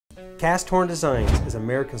CastHornDesigns is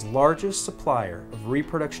America's largest supplier of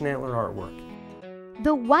reproduction antler artwork.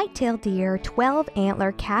 The Whitetail Deer 12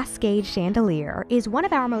 Antler Cascade Chandelier is one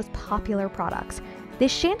of our most popular products.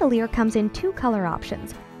 This chandelier comes in two color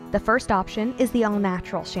options. The first option is the All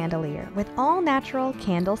Natural Chandelier with all natural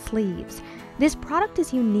candle sleeves. This product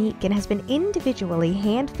is unique and has been individually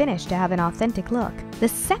hand-finished to have an authentic look. The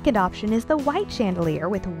second option is the White Chandelier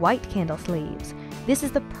with white candle sleeves. This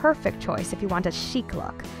is the perfect choice if you want a chic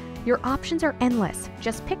look. Your options are endless.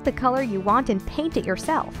 Just pick the color you want and paint it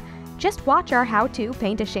yourself. Just watch our how-to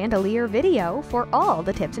paint a chandelier video for all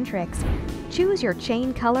the tips and tricks. Choose your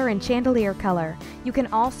chain color and chandelier color. You can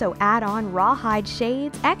also add on rawhide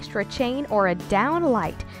shades, extra chain, or a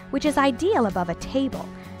downlight, which is ideal above a table.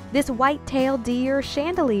 This Whitetail Deer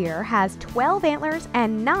chandelier has 12 antlers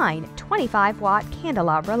and 9 25-watt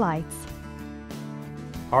candelabra lights.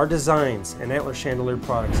 Our designs and antler chandelier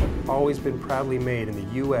products have always been proudly made in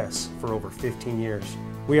the U.S. for over 15 years.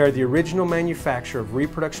 We are the original manufacturer of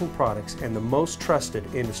reproduction products and the most trusted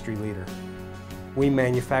industry leader. We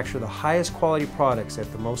manufacture the highest quality products at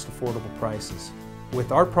the most affordable prices,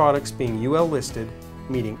 with our products being UL listed,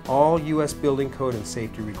 meeting all U.S. building code and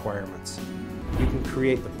safety requirements. You can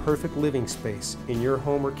create the perfect living space in your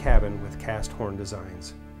home or cabin with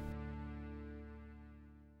CastHornDesigns.